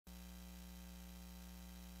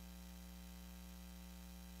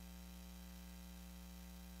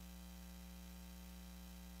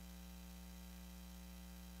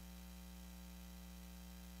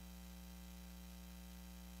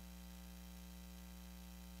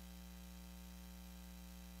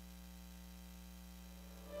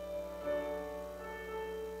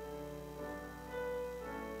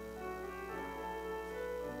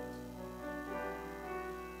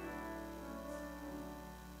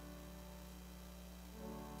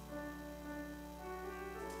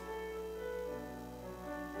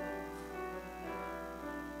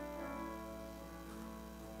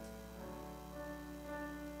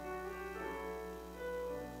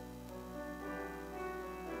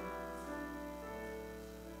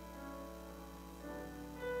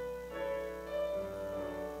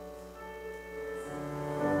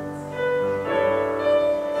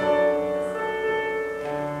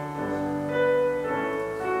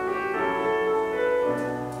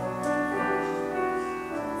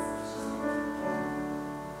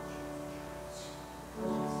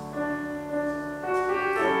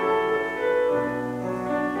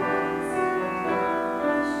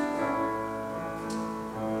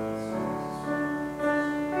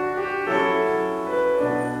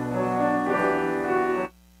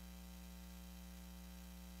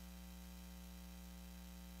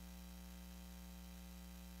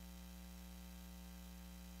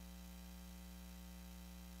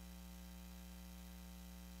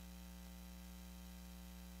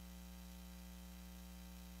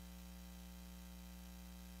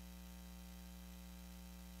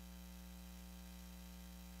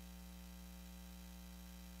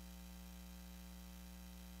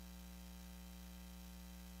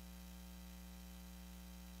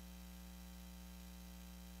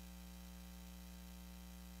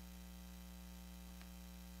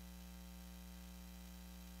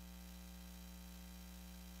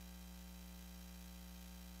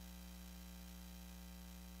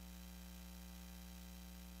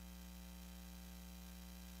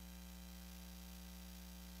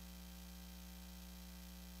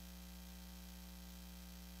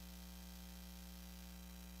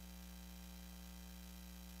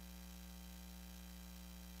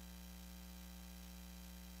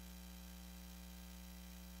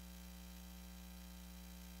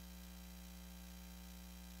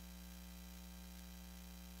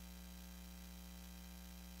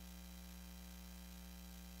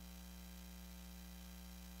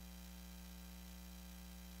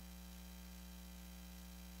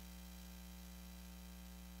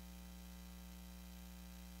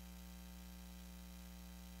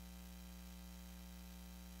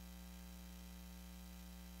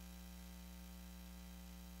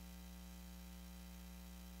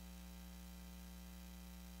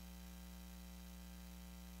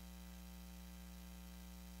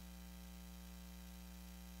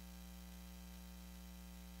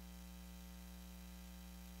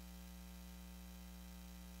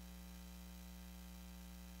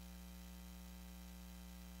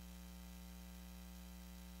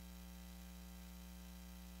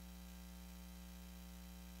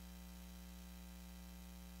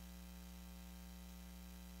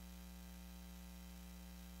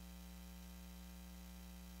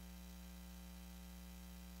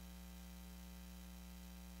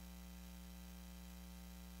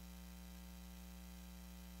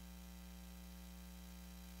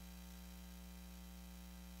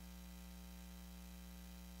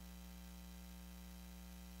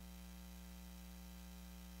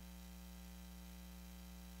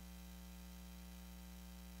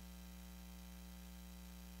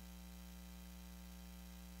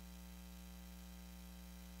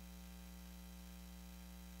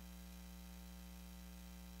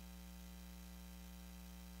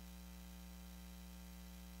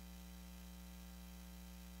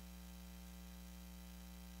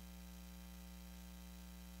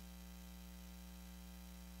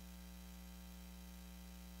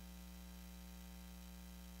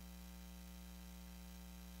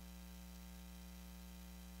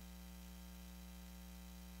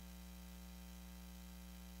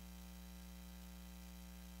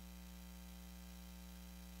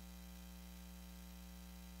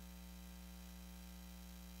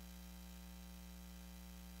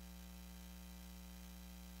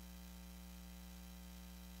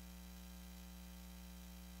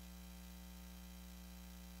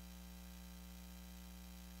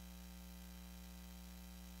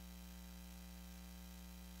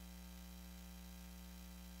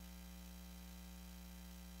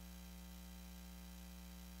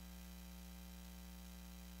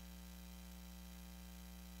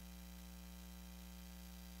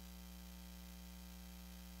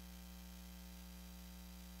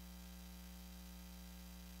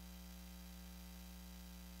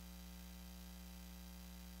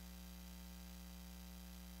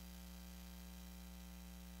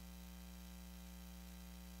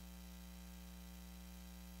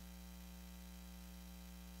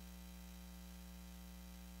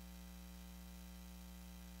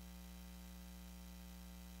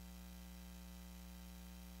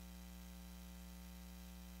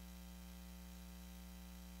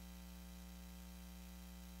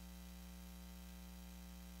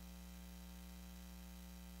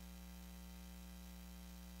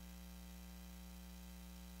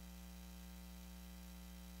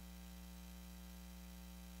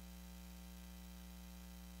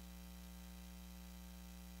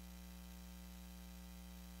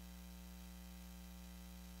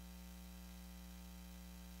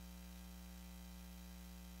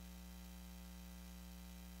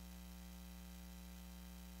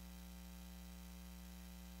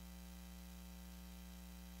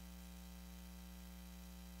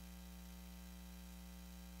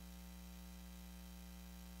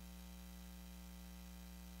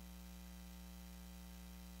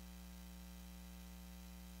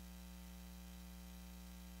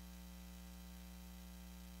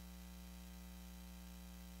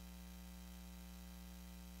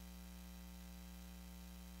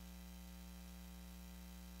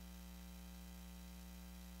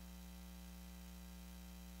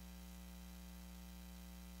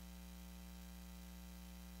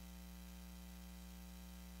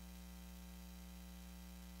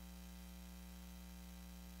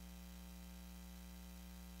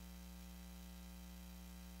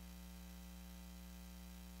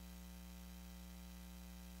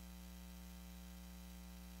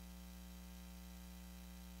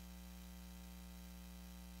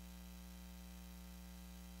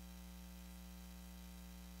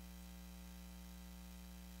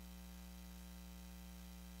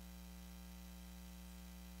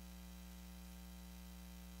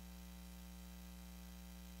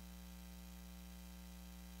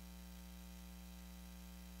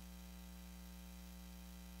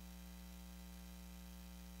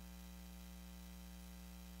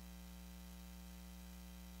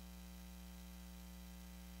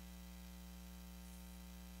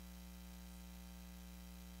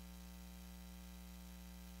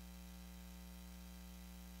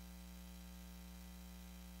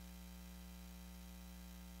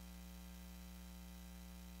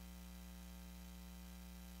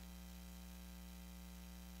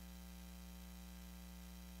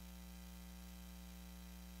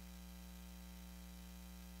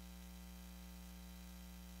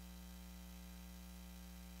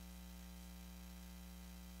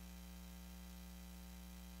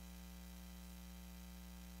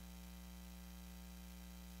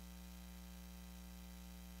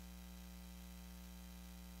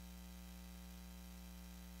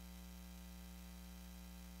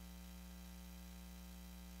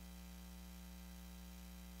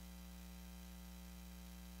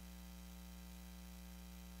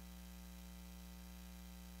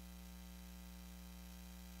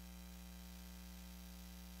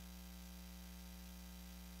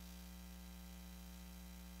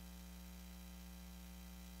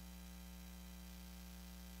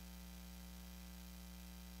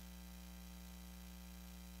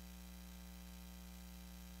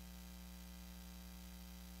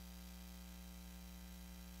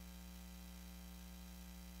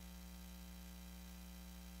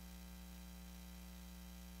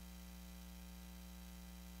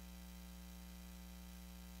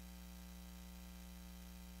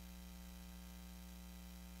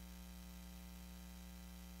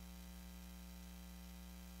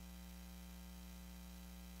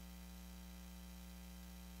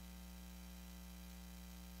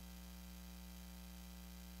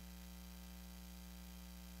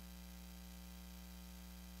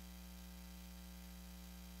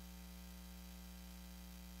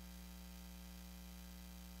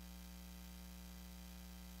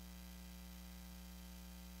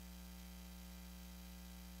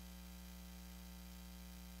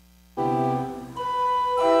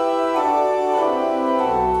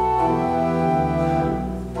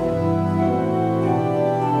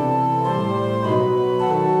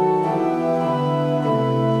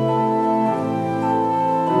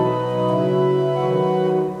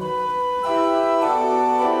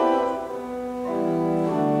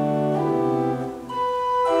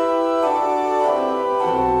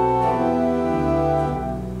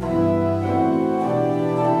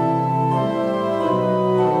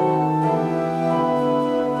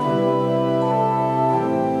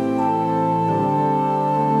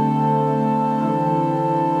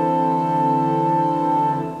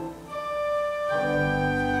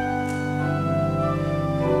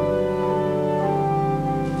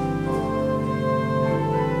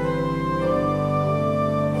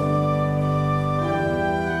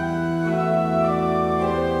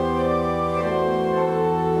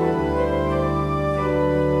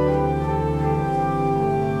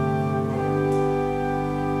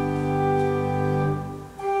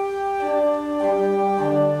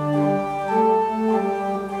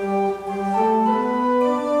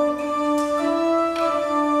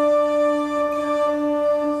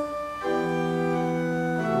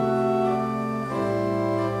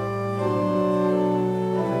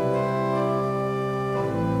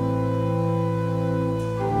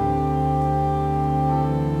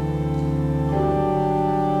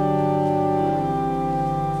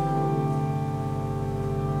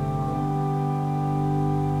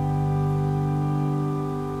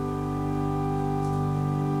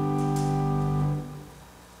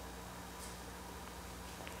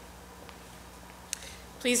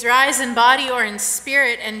Please rise in body or in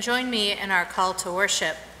spirit and join me in our call to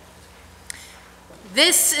worship.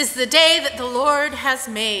 This is the day that the Lord has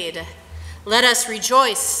made. Let us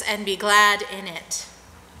rejoice and be glad in it.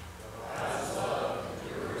 God's love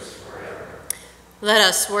endures forever. Let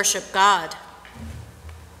us worship God.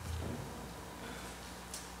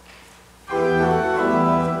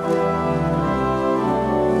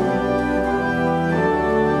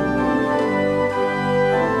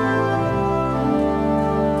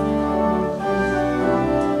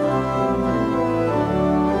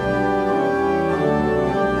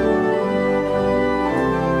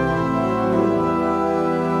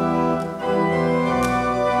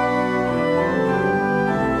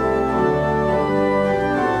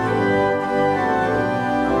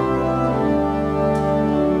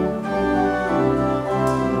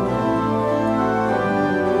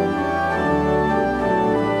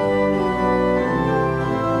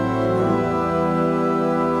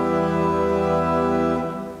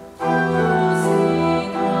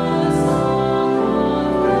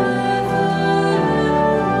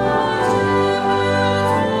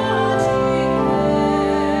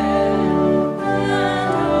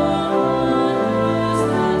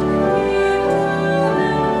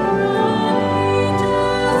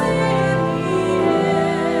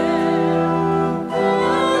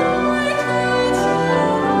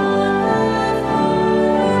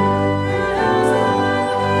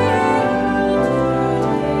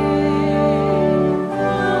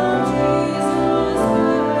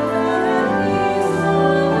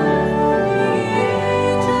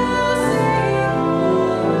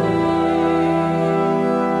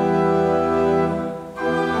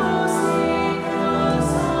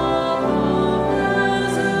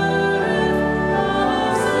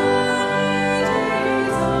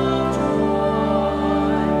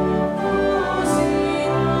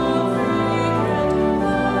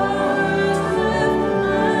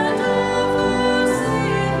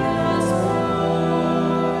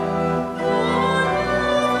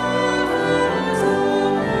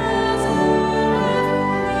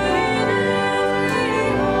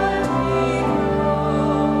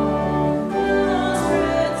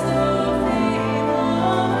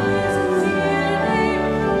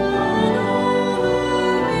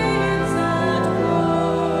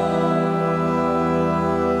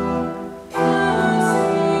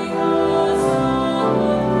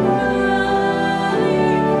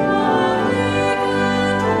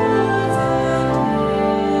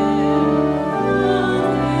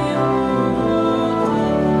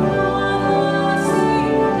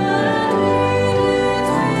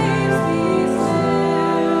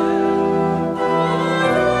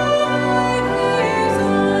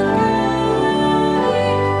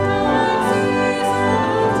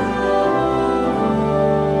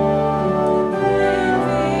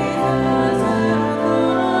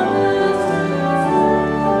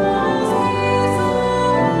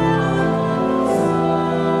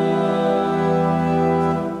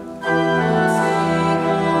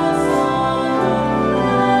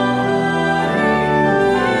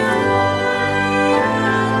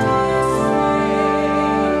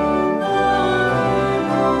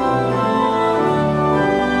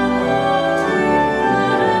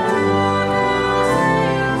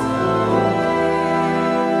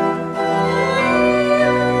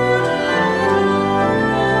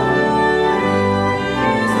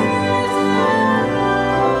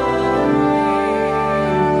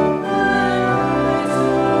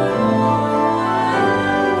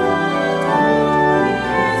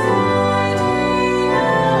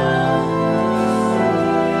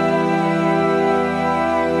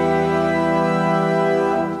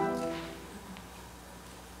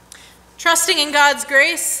 Trusting in God's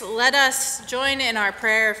grace, let us join in our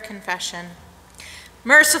prayer of confession.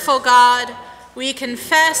 Merciful God, we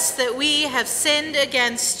confess that we have sinned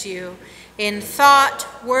against you in thought,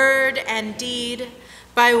 word, and deed,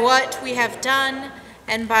 by what we have done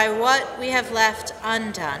and by what we have left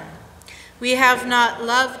undone. We have not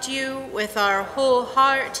loved you with our whole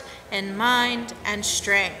heart and mind and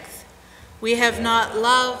strength. We have not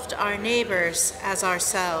loved our neighbors as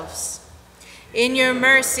ourselves. In your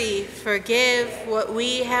mercy, forgive what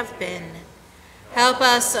we have been. Help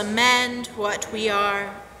us amend what we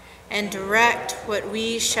are and direct what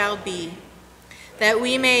we shall be, that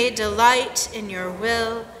we may delight in your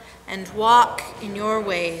will and walk in your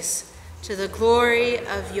ways, to the glory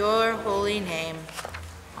of your holy name.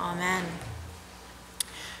 Amen.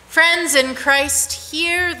 Friends in Christ,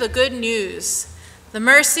 hear the good news. The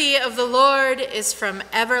mercy of the Lord is from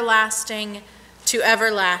everlasting to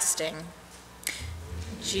everlasting.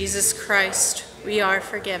 Jesus Christ, we are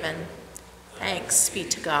forgiven. Thanks be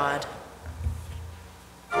to God.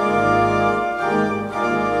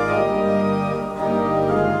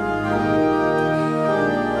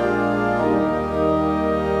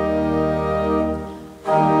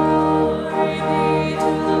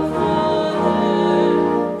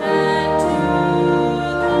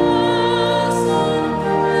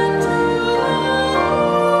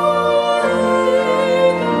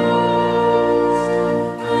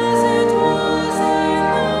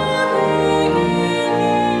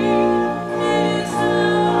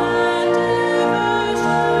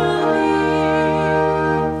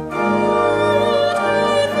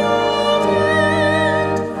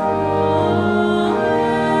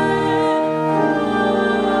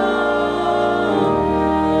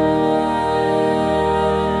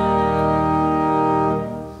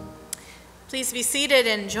 Please be seated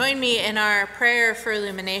and join me in our prayer for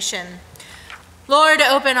illumination. Lord,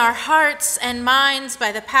 open our hearts and minds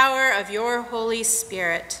by the power of your Holy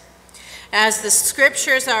Spirit. As the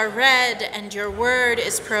scriptures are read and your word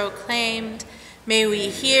is proclaimed, may we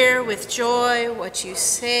hear with joy what you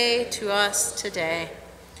say to us today.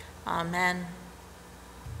 Amen.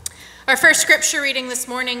 Our first scripture reading this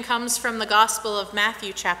morning comes from the Gospel of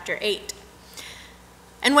Matthew, chapter 8.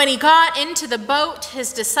 And when he got into the boat,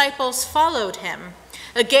 his disciples followed him.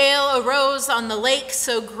 A gale arose on the lake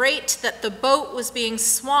so great that the boat was being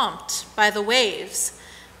swamped by the waves,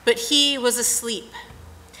 but he was asleep.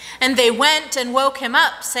 And they went and woke him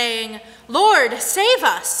up, saying, "Lord, save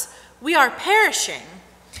us, we are perishing."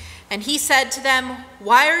 And he said to them,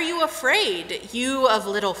 "Why are you afraid, you of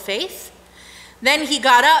little faith?" Then he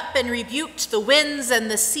got up and rebuked the winds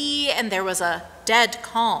and the sea, and there was a dead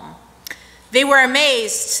calm. They were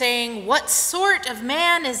amazed, saying, "What sort of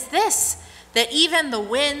man is this, that even the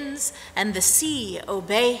winds and the sea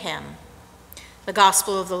obey him?" The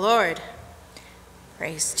Gospel of the Lord.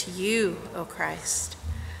 Praise to you, O Christ.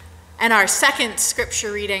 And our second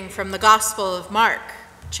scripture reading from the Gospel of Mark,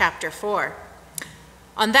 chapter 4.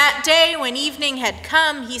 On that day, when evening had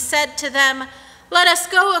come, he said to them, "Let us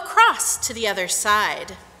go across to the other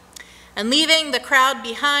side." And leaving the crowd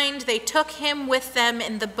behind, they took him with them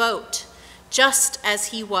in the boat, just as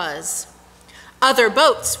he was. Other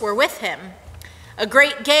boats were with him. A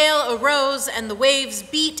great gale arose, and the waves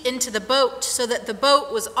beat into the boat, so that the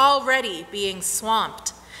boat was already being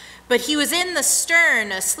swamped. But he was in the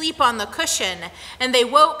stern, asleep on the cushion, and they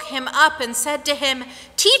woke him up and said to him,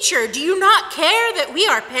 "Teacher, do you not care that we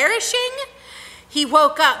are perishing?" He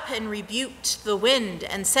woke up and rebuked the wind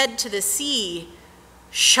and said to the sea,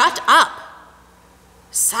 "Shut up,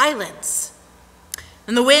 silence."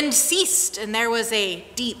 And the wind ceased, and there was a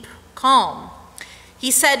deep calm.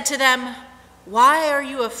 He said to them, "Why are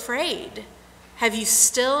you afraid? Have you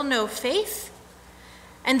still no faith?"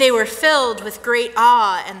 And they were filled with great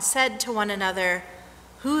awe and said to one another,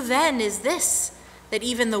 "Who then is this, that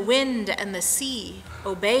even the wind and the sea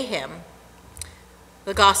obey him?"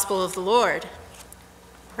 The Gospel of the Lord.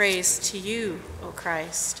 Praise to you, O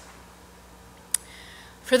Christ.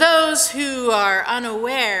 For those who are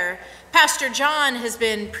unaware, Pastor John has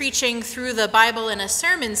been preaching through the Bible in a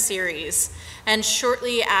sermon series, and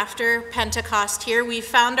shortly after Pentecost here, we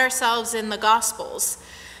found ourselves in the Gospels.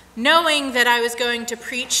 Knowing that I was going to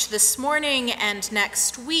preach this morning and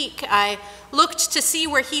next week, I looked to see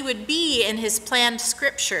where he would be in his planned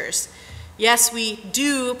scriptures. Yes, we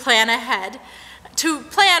do plan ahead to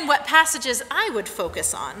plan what passages I would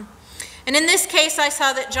focus on. And in this case, I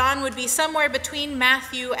saw that John would be somewhere between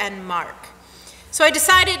Matthew and Mark. So I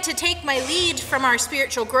decided to take my lead from our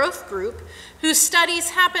spiritual growth group, whose studies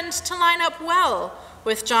happened to line up well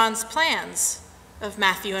with John's plans of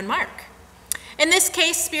Matthew and Mark. In this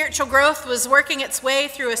case, spiritual growth was working its way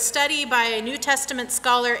through a study by a New Testament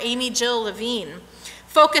scholar, Amy Jill Levine,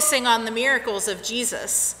 focusing on the miracles of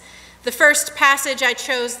Jesus. The first passage I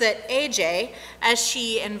chose that AJ, as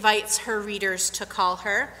she invites her readers to call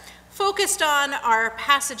her, focused on our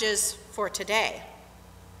passages for today.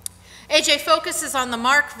 AJ focuses on the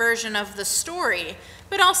Mark version of the story,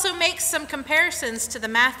 but also makes some comparisons to the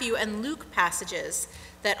Matthew and Luke passages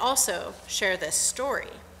that also share this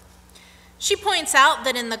story. She points out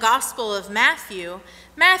that in the Gospel of Matthew,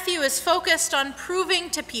 Matthew is focused on proving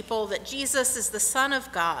to people that Jesus is the Son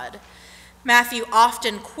of God. Matthew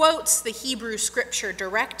often quotes the Hebrew scripture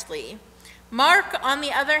directly. Mark, on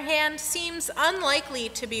the other hand, seems unlikely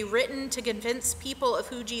to be written to convince people of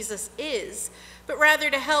who Jesus is, but rather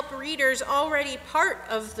to help readers already part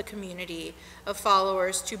of the community of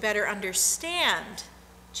followers to better understand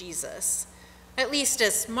Jesus, at least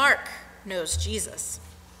as Mark knows Jesus.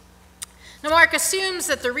 Now, Mark assumes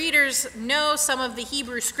that the readers know some of the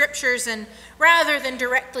Hebrew scriptures, and rather than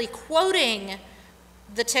direct directly quoting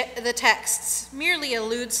the texts merely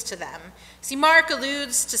alludes to them. See, Mark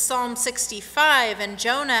alludes to Psalm 65 and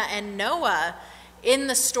Jonah and Noah in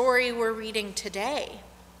the story we're reading today.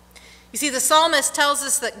 You see, the psalmist tells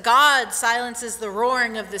us that God silences the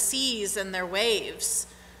roaring of the seas and their waves.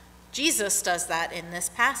 Jesus does that in this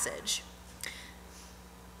passage.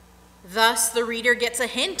 Thus, the reader gets a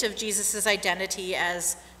hint of Jesus' identity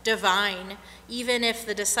as divine, even if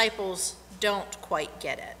the disciples don't quite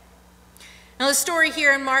get it. Now, the story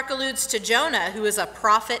here in Mark alludes to Jonah, who is a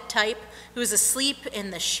prophet type, who is asleep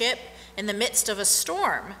in the ship in the midst of a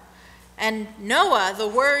storm. And Noah, the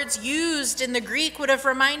words used in the Greek would have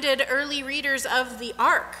reminded early readers of the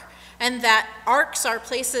ark, and that arks are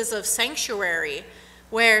places of sanctuary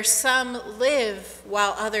where some live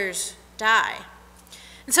while others die.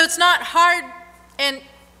 And so it's not hard, and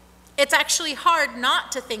it's actually hard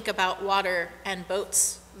not to think about water and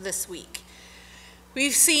boats this week.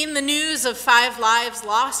 We've seen the news of 5 lives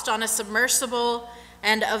lost on a submersible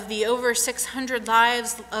and of the over 600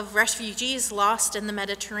 lives of refugees lost in the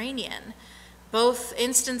Mediterranean. Both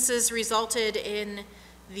instances resulted in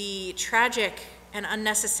the tragic and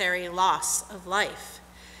unnecessary loss of life.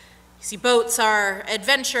 You see, boats are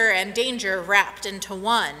adventure and danger wrapped into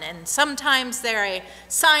one, and sometimes they're a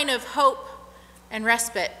sign of hope and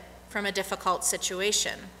respite from a difficult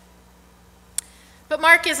situation. But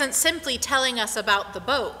Mark isn't simply telling us about the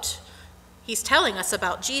boat. He's telling us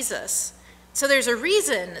about Jesus. So there's a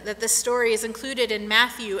reason that this story is included in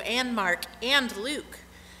Matthew and Mark and Luke.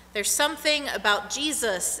 There's something about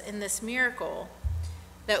Jesus in this miracle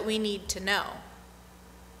that we need to know.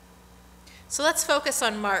 So let's focus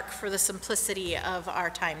on Mark for the simplicity of our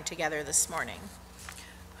time together this morning.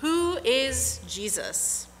 Who is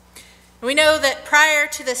Jesus? We know that prior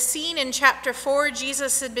to the scene in chapter 4,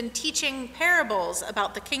 Jesus had been teaching parables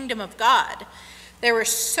about the kingdom of God. There were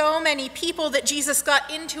so many people that Jesus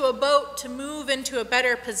got into a boat to move into a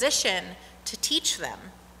better position to teach them.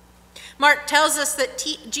 Mark tells us that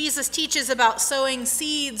Jesus teaches about sowing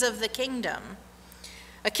seeds of the kingdom,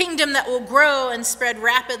 a kingdom that will grow and spread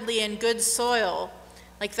rapidly in good soil,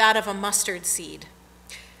 like that of a mustard seed.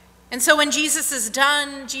 And so when Jesus is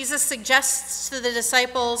done, Jesus suggests to the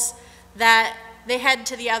disciples that they head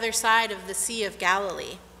to the other side of the Sea of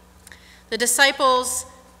Galilee. The disciples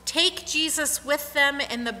take Jesus with them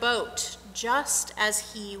in the boat, just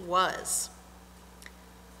as he was.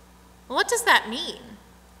 Well, what does that mean?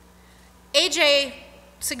 AJ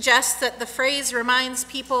suggests that the phrase reminds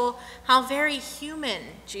people how very human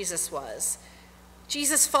Jesus was.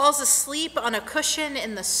 Jesus falls asleep on a cushion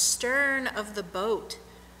in the stern of the boat.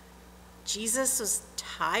 Jesus was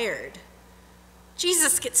tired.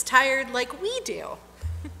 Jesus gets tired like we do.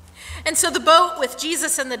 And so the boat with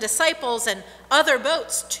Jesus and the disciples and other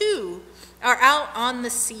boats too are out on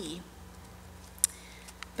the sea.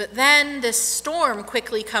 But then this storm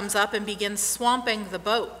quickly comes up and begins swamping the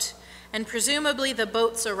boat, and presumably the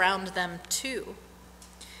boats around them too.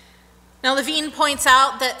 Now, Levine points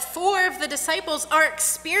out that 4 of the disciples are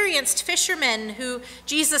experienced fishermen who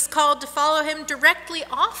Jesus called to follow him directly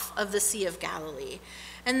off of the Sea of Galilee.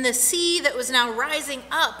 And the sea that was now rising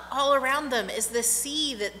up all around them is the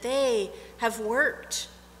sea that they have worked.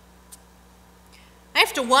 I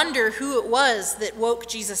have to wonder who it was that woke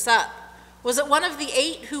Jesus up. Was it one of the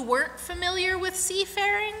 8 who weren't familiar with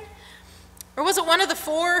seafaring? Or was it one of the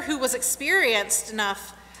 4 who was experienced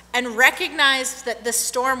enough and recognized that this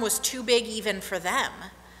storm was too big even for them?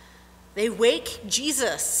 They wake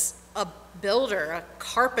Jesus, a builder, a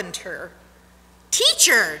carpenter.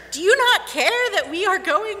 "Teacher, do you not care that we are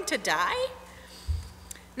going to die?"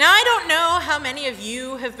 Now, I don't know how many of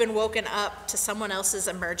you have been woken up to someone else's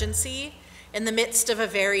emergency in the midst of a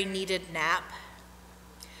very needed nap.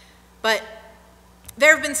 But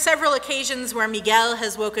there have been several occasions where Miguel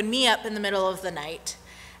has woken me up in the middle of the night,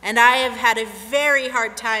 and I have had a very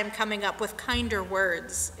hard time coming up with kinder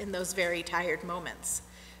words in those very tired moments.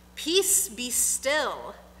 Peace be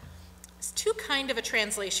still is too kind of a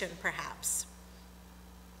translation, perhaps.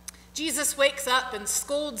 Jesus wakes up and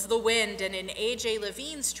scolds the wind, and in A.J.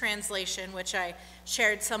 Levine's translation, which I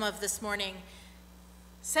shared some of this morning,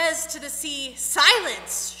 says to the sea,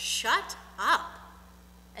 "Silence, shut up."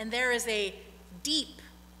 And there is a deep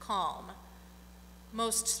calm.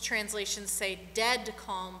 Most translations say dead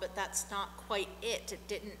calm, but that's not quite it. It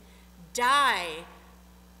didn't die,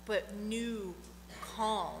 but new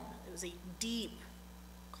calm. It was a deep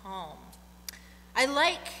calm. I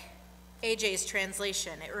like AJ's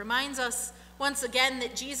translation. It reminds us once again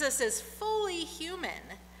that Jesus is fully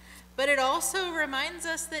human, but it also reminds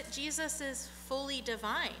us that Jesus is fully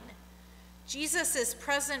divine. Jesus is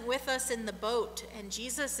present with us in the boat, and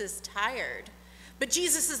Jesus is tired. But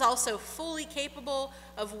Jesus is also fully capable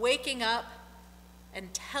of waking up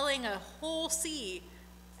and telling a whole sea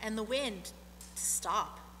and the wind to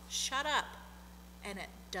stop, shut up, and it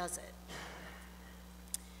does it.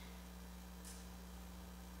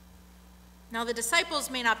 Now, the disciples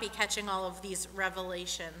may not be catching all of these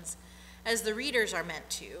revelations as the readers are meant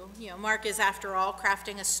to. Mark is, after all,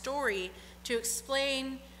 crafting a story to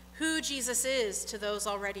explain who Jesus is to those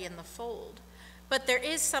already in the fold. But there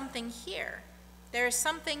is something here. There is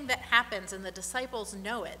something that happens, and the disciples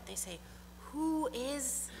know it. They say, "Who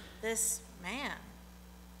is this man?"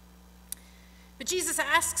 But Jesus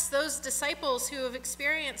asks those disciples who have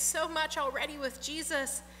experienced so much already with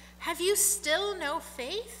Jesus, "Have you still no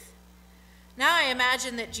faith?" Now I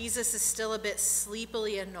imagine that Jesus is still a bit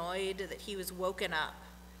sleepily annoyed that he was woken up.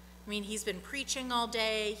 He's been preaching all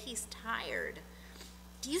day. He's tired.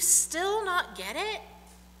 Do you still not get it?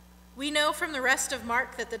 We know from the rest of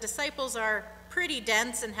Mark that the disciples are pretty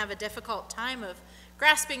dense and have a difficult time of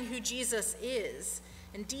grasping who Jesus is.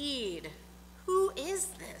 Indeed, who is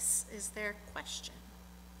this, is their question.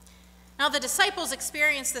 Now, the disciples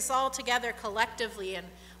experience this all together collectively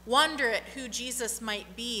and wonder at who Jesus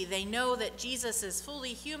might be. They know that Jesus is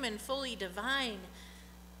fully human, fully divine,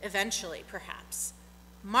 eventually, perhaps.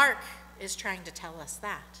 Mark is trying to tell us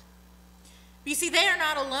that. But you see, they are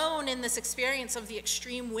not alone in this experience of the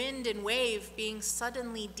extreme wind and wave being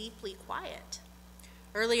suddenly deeply quiet.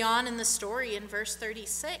 Early on in the story, in verse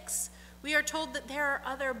 36, we are told that there are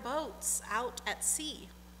other boats out at sea.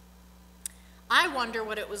 I wonder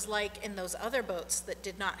what it was like in those other boats that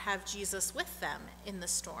did not have Jesus with them in the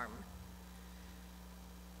storm.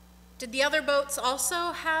 Did the other boats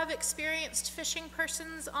also have experienced fishing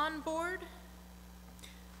persons on board?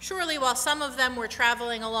 Surely, while some of them were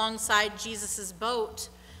traveling alongside Jesus' boat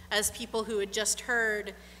as people who had just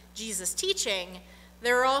heard Jesus teaching,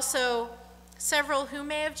 there were also several who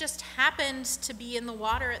may have just happened to be in the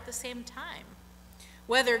water at the same time,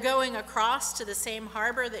 whether going across to the same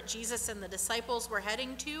harbor that Jesus and the disciples were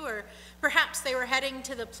heading to, or perhaps they were heading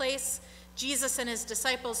to the place Jesus and his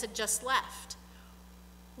disciples had just left.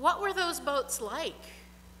 What were those boats like?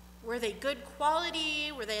 Were they good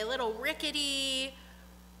quality? Were they a little rickety?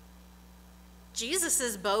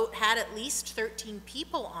 Jesus' boat had at least 13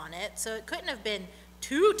 people on it, so it couldn't have been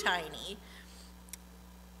too tiny.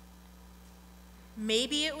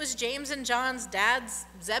 Maybe it was James and John's dad's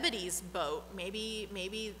Zebedee's boat.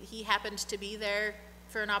 Maybe he happened to be there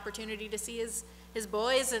for an opportunity to see his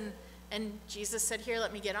boys, and Jesus said, "Here,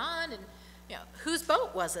 let me get on." And whose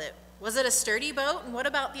boat was it? Was it a sturdy boat? And what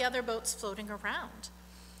about the other boats floating around?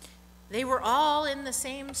 They were all in the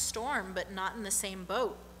same storm, but not in the same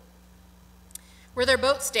boat. Were their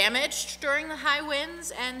boats damaged during the high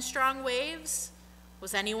winds and strong waves?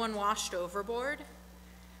 Was anyone washed overboard?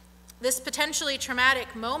 This potentially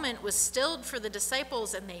traumatic moment was stilled for the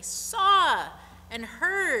disciples, and they saw and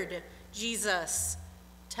heard Jesus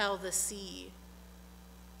tell the sea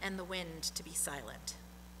and the wind to be silent.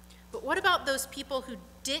 But what about those people who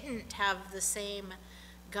didn't have the same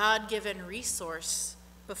God-given resource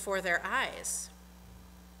before their eyes?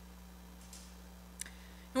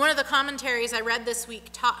 One of the commentaries I read this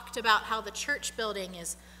week talked about how the church building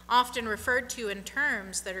is often referred to in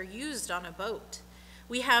terms that are used on a boat.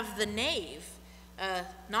 We have the nave, a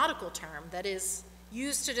nautical term that is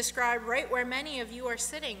used to describe right where many of you are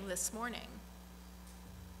sitting this morning.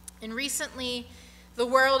 And recently, the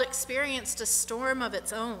world experienced a storm of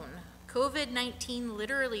its own. COVID-19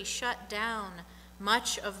 literally shut down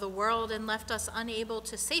much of the world and left us unable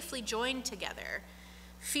to safely join together,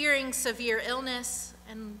 fearing severe illness,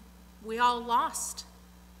 and we all lost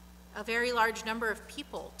a very large number of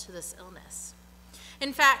people to this illness.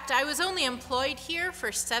 In fact, I was only employed here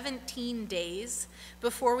for 17 days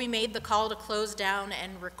before we made the call to close down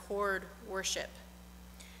and record worship.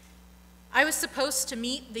 I was supposed to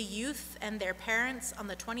meet the youth and their parents on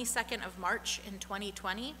the 22nd of March in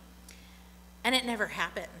 2020, and it never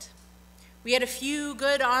happened. We had a few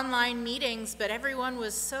good online meetings, but everyone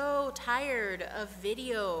was so tired of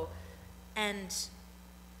video and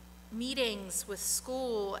meetings with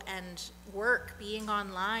school and work being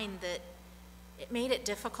online that it made it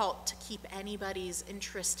difficult to keep anybody's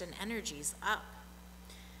interest and energies up.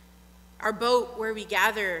 Our boat, where we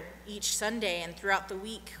gather each Sunday and throughout the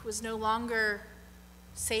week, was no longer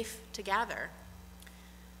safe to gather.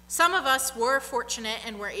 Some of us were fortunate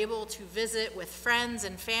and were able to visit with friends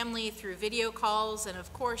and family through video calls and,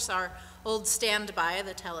 of course, our old standby,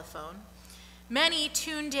 the telephone. Many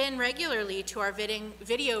tuned in regularly to our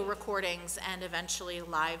video recordings and eventually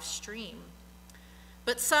live stream.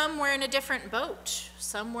 But some were in a different boat.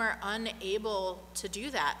 Some were unable to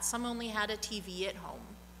do that. Some only had a TV at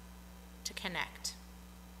home to connect.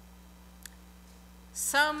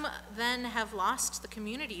 Some then have lost the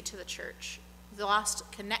community to the church,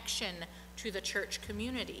 lost connection to the church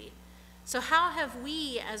community. So how have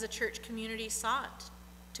we as a church community sought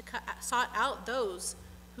out those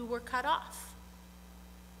who were cut off?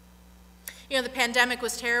 You know, the pandemic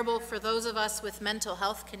was terrible for those of us with mental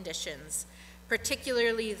health conditions,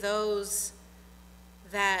 particularly those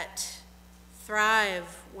that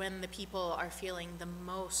thrive when the people are feeling the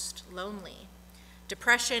most lonely.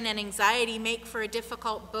 Depression and anxiety make for a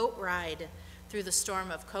difficult boat ride through the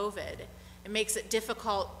storm of COVID. It makes it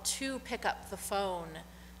difficult to pick up the phone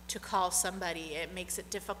to call somebody. It makes it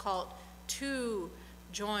difficult to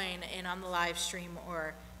join in on the live stream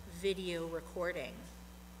or video recording.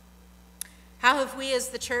 How have we as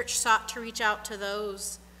the church sought to reach out to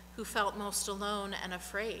those who felt most alone and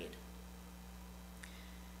afraid?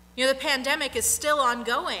 You know, the pandemic is still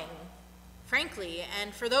ongoing, frankly,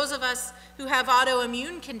 and for those of us who have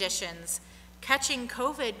autoimmune conditions, catching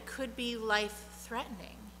COVID could be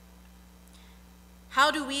life-threatening.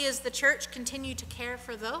 How do we as the church continue to care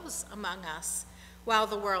for those among us while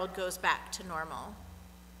the world goes back to normal?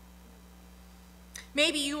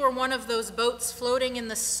 Maybe you were one of those boats floating in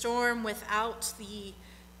the storm without the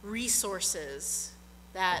resources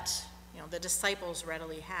that the disciples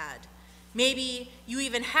readily had. Maybe you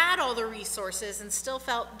even had all the resources and still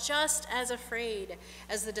felt just as afraid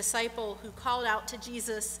as the disciple who called out to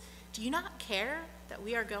Jesus, "Do you not care that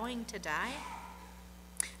we are going to die?"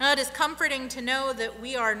 Now, it is comforting to know that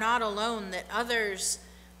we are not alone, that others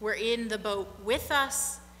were in the boat with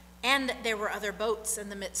us, and that there were other boats in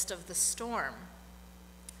the midst of the storm.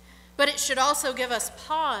 But it should also give us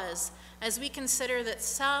pause as we consider that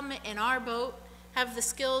some in our boat have the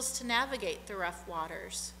skills to navigate the rough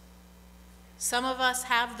waters. Some of us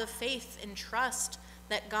have the faith and trust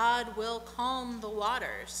that God will calm the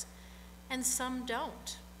waters, and some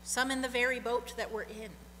don't, some in the very boat that we're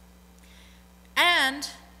in. And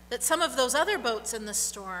that some of those other boats in the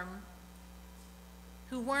storm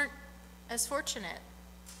who weren't as fortunate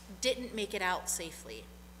didn't make it out safely.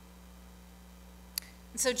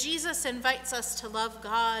 And so Jesus invites us to love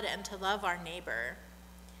God and to love our neighbor.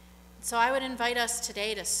 So I would invite us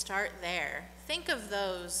today to start there. Think of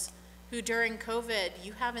those who during COVID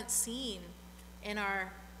you haven't seen in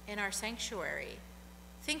our sanctuary.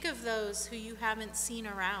 Think of those who you haven't seen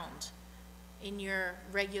around in your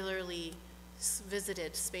regularly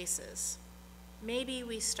visited spaces. Maybe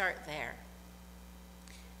we start there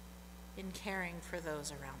in caring for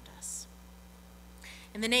those around us.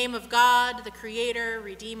 In the name of God, the Creator,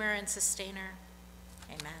 Redeemer, and Sustainer,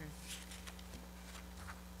 amen.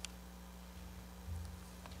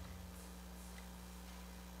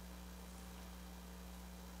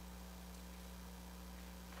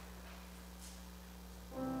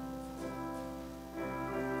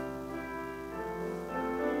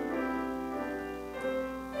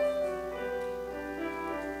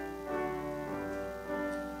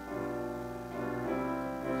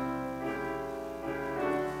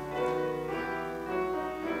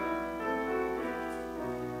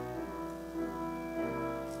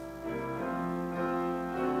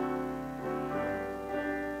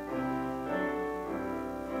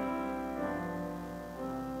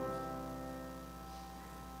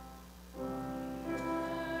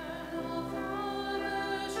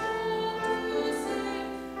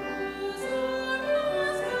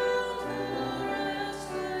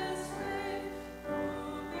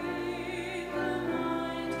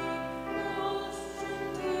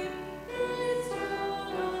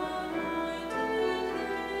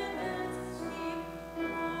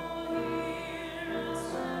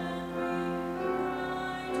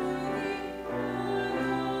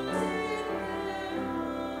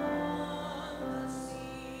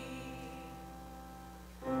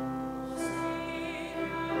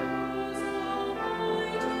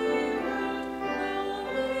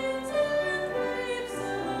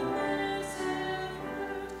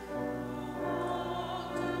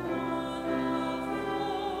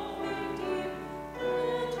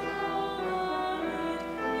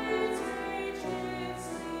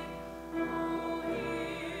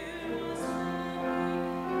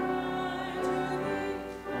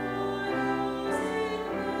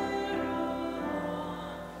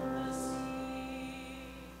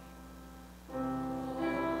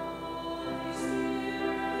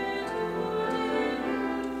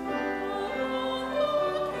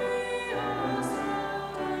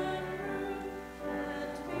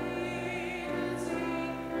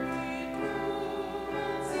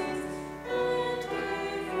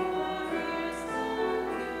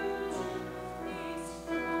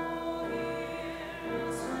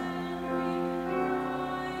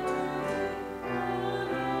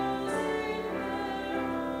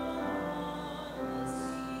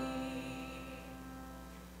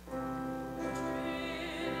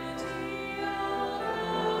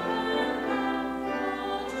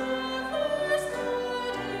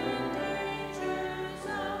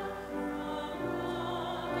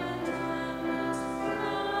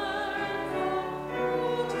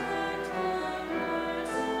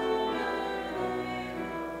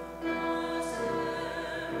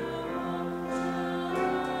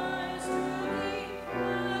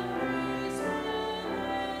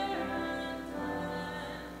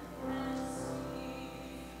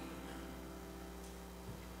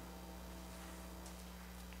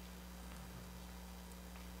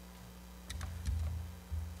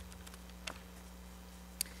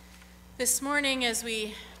 This morning, as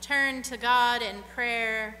we turn to God in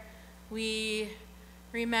prayer, we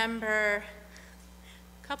remember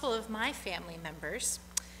a couple of my family members.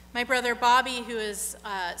 My brother Bobby, who is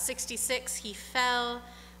 66, he fell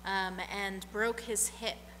and broke his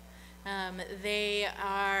hip. They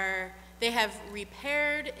have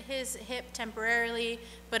repaired his hip temporarily,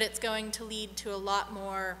 but it's going to lead to a lot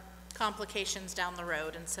more complications down the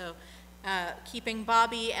road. And so keeping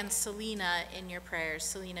Bobby and Selena in your prayers,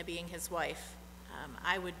 Selena being his wife,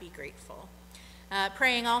 I would be grateful.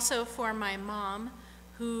 Praying also for my mom,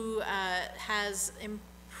 who has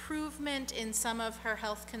improvement in some of her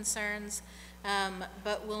health concerns,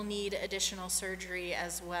 but will need additional surgery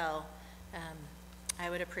as well.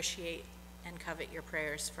 I would appreciate and covet your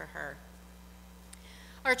prayers for her.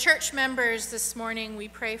 Our church members this morning, we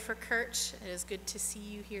pray for Kurt. It is good to see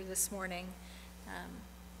you here this morning.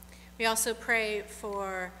 We also pray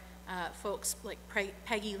for folks like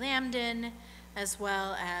Peggy Lambden, as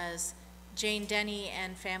well as Jane Denny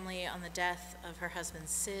and family on the death of her husband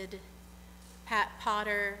Sid, Pat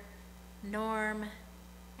Potter, Norm,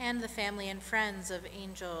 and the family and friends of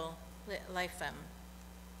Angel Lifem.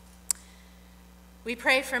 We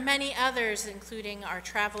pray for many others, including our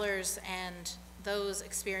travelers and those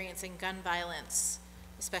experiencing gun violence,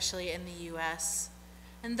 especially in the U.S.,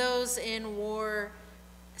 and those in war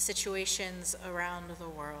situations around the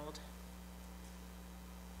world.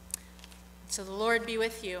 So the Lord be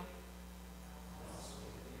with you.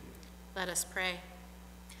 Let us pray.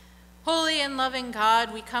 Holy and loving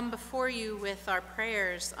God, we come before you with our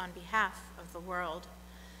prayers on behalf of the world.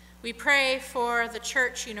 We pray for the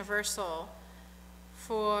Church Universal,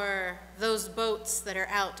 for those boats that are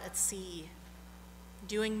out at sea,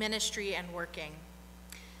 doing ministry and working.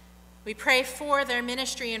 We pray for their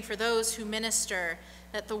ministry and for those who minister,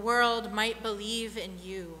 that the world might believe in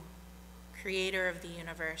you, creator of the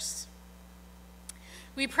universe.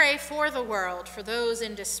 We pray for the world, for those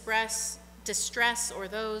in distress or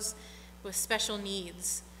those with special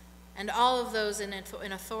needs, and all of those in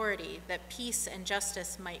authority, that peace and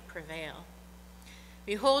justice might prevail.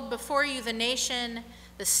 We hold before you the nation,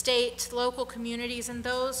 the state, local communities, and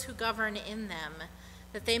those who govern in them,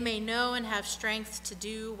 that they may know and have strength to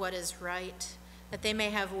do what is right, that they may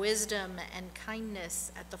have wisdom and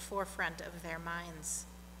kindness at the forefront of their minds.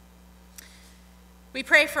 We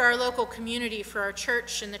pray for our local community, for our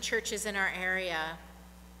church and the churches in our area,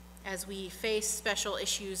 as we face special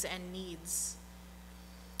issues and needs.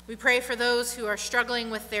 We pray for those who are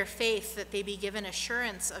struggling with their faith, that they be given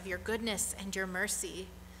assurance of your goodness and your mercy.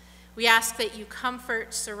 We ask that you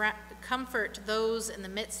comfort those in the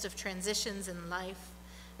midst of transitions in life,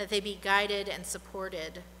 that they be guided and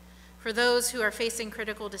supported. For those who are facing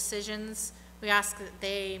critical decisions, we ask that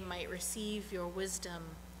they might receive your wisdom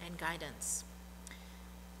and guidance.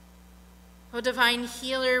 O divine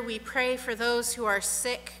healer, we pray for those who are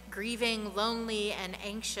sick, grieving, lonely, and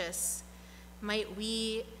anxious. Might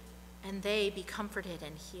we and they be comforted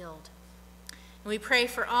and healed. And we pray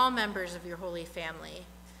for all members of your holy family.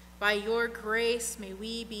 By your grace, may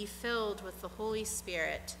we be filled with the Holy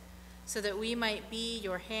Spirit, so that we might be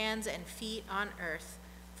your hands and feet on earth,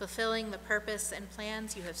 fulfilling the purpose and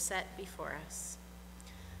plans you have set before us.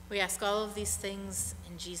 We ask all of these things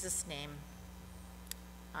in Jesus' name.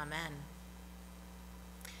 Amen.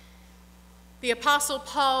 The Apostle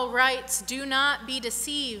Paul writes, "Do not be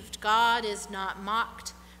deceived. God is not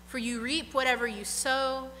mocked. For you reap whatever you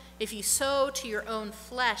sow. If you sow to your own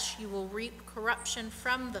flesh, you will reap corruption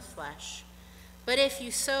from the flesh. But if you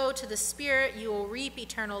sow to the Spirit, you will reap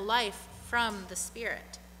eternal life from the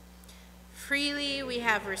Spirit. Freely we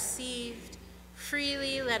have received,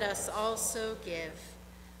 freely let us also give,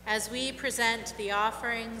 as we present the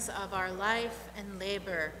offerings of our life and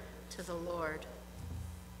labor to the Lord."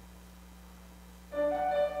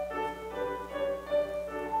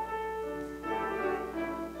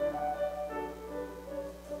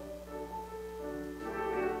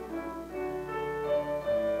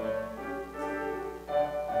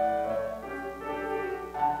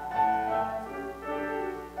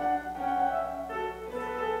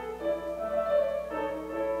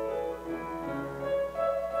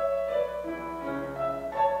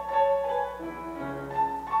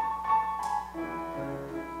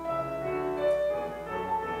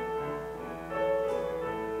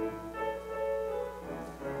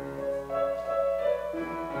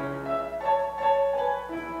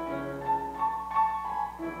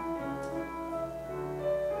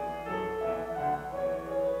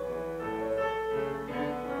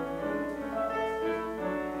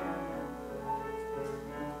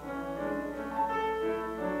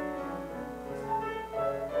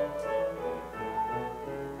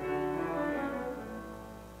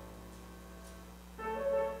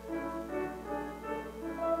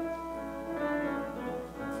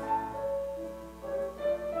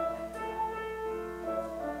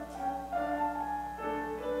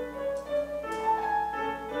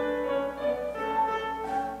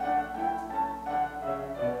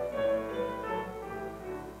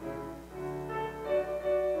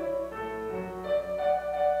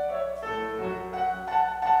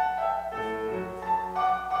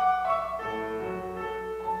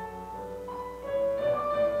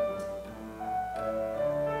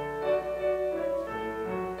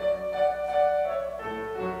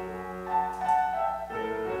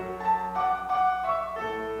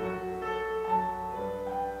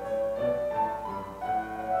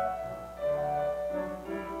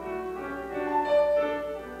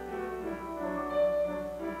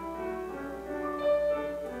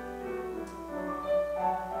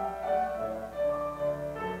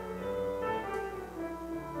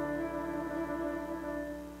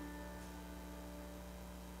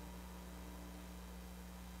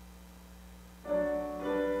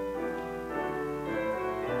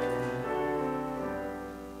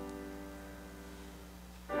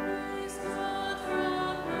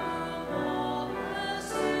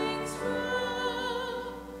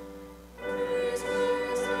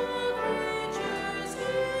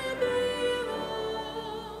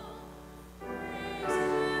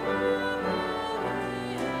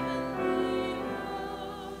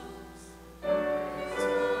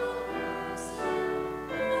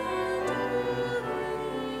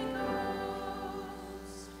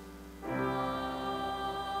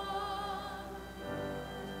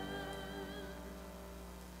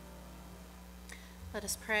 Let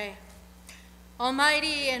us pray.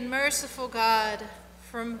 Almighty and merciful God,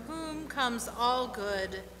 from whom comes all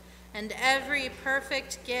good and every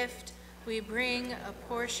perfect gift, we bring a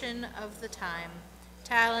portion of the time,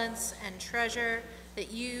 talents, and treasure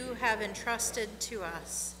that you have entrusted to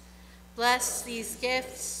us. Bless these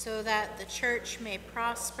gifts so that the church may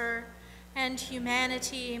prosper and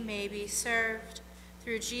humanity may be served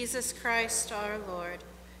through Jesus Christ our Lord,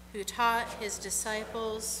 who taught his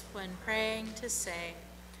disciples when praying to say,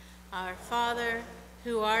 Our Father,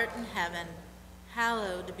 who art in heaven,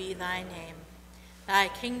 hallowed be thy name. Thy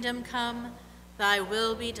kingdom come, thy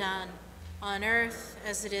will be done, on earth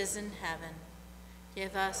as it is in heaven.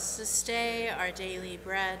 Give us this day our daily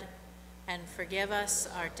bread, and forgive us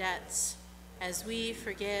our debts, as we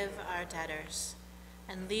forgive our debtors.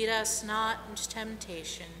 And lead us not into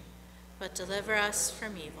temptation, but deliver us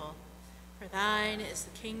from evil. For thine is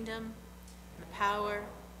the kingdom, and the power,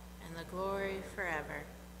 and the glory forever.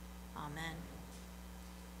 Amen.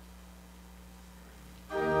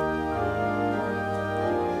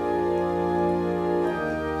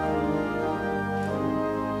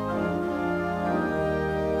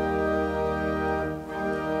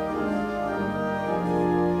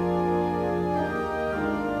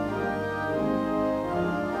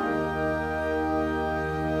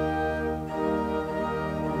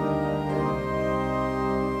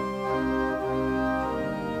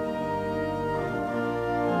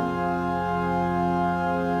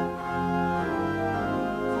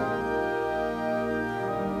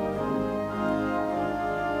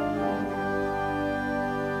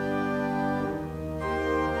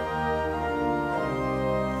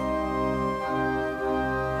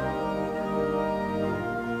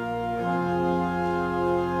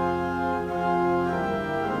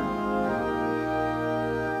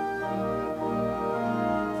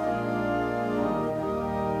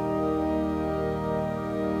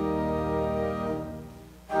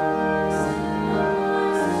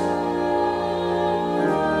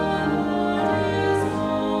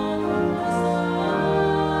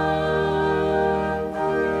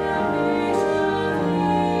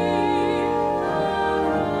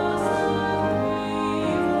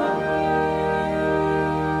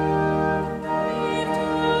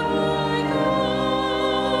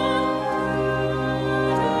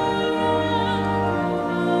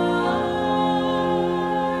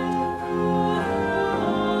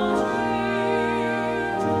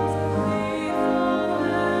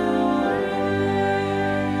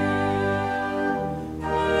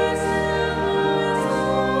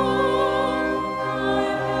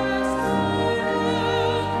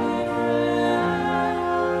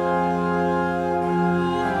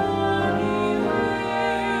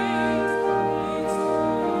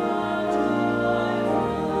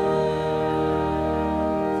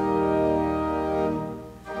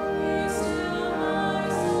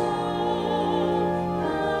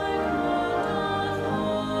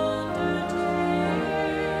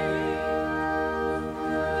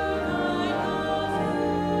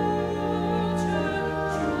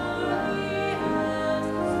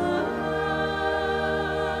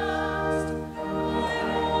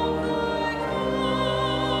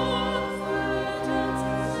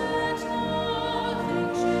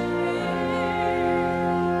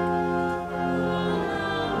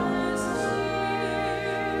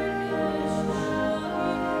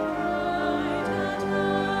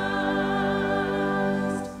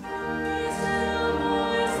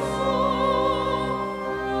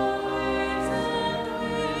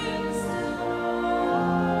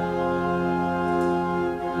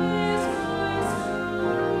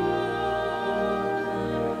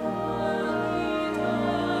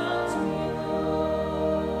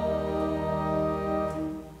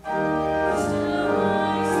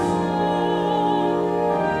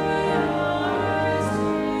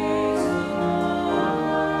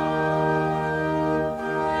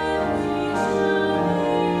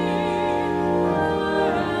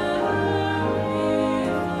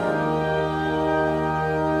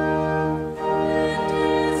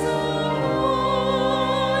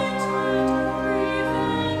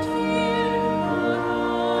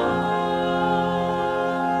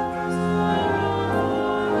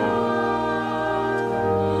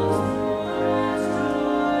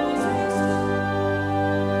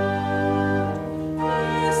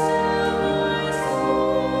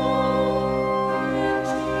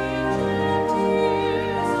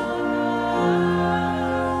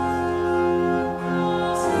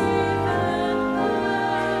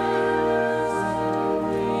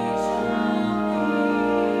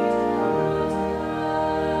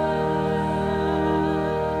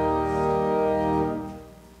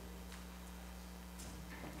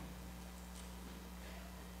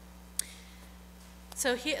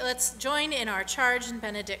 So let's join in our charge and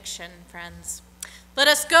benediction, friends. Let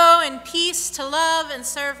us go in peace to love and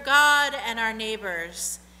serve God and our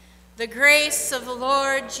neighbors. The grace of the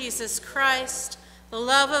Lord Jesus Christ, the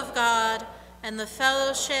love of God, and the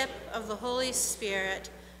fellowship of the Holy Spirit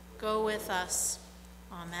go with us.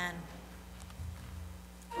 Amen.